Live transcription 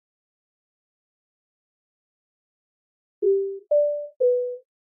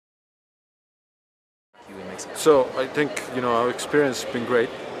So I think our experience has been great.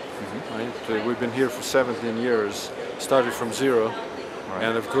 Right? We've been here for 17 years, started from zero, Right.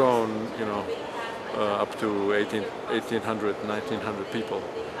 and have grown up to 1,800, 1,900 people.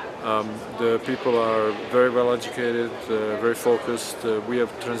 The people are very well educated, very focused. We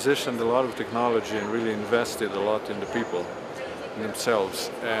have transitioned a lot of technology and really invested a lot in the people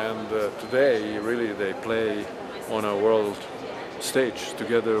themselves. And today, really, they play on a world stage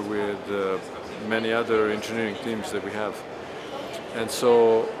together with many other engineering teams that we have. And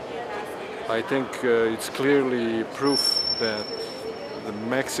so I think it's clearly proof that the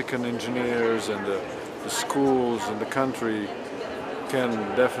Mexican engineers and the schools and the country can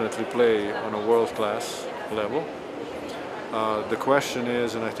definitely play on a world-class level. The question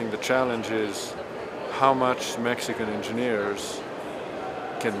is, and I think the challenge is, how much Mexican engineers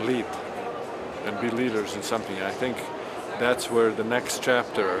can lead and be leaders in something. I think that's where the next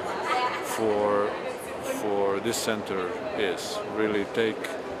chapter for this center is. Really take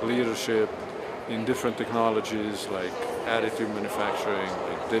leadership in different technologies like additive manufacturing,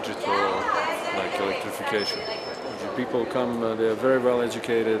 like digital, like electrification. People come, they're very well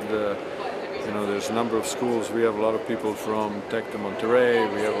educated. There's a number of schools. We have a lot of people from Tec de Monterrey.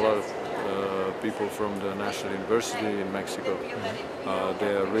 We have a lot of people from the National University in Mexico.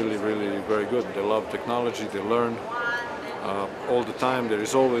 They are really, really very good. They love technology. They learn all the time. There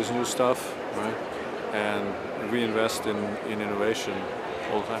is always new stuff, right? And we invest in innovation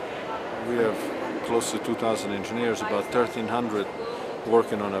all the time. We have close to 2,000 engineers, about 1,300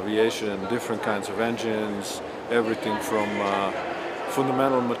 working on aviation, different kinds of engines, everything from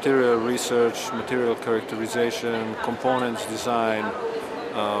fundamental material research, material characterization, components design,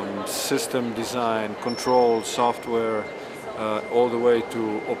 system design, control, software, all the way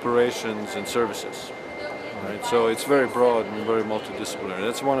to operations and services. Right? So it's very broad and very multidisciplinary.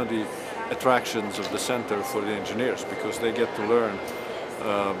 That's one of the attractions of the center for the engineers, because they get to learn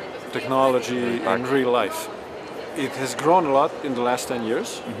technology in real life. It has grown a lot in the last 10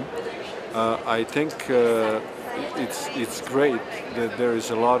 years. I think it's great that there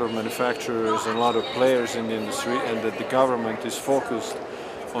is a lot of manufacturers and a lot of players in the industry, and that the government is focused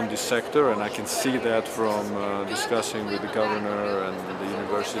on this sector, and I can see that from discussing with the governor and the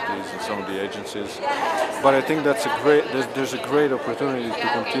universities and some of the agencies. But I think there's a great opportunity to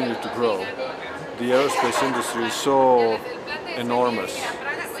continue to grow. The aerospace industry is so enormous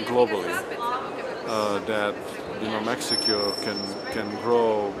globally that Mexico can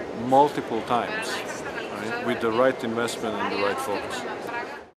grow multiple times, right, with the right investment and the right focus.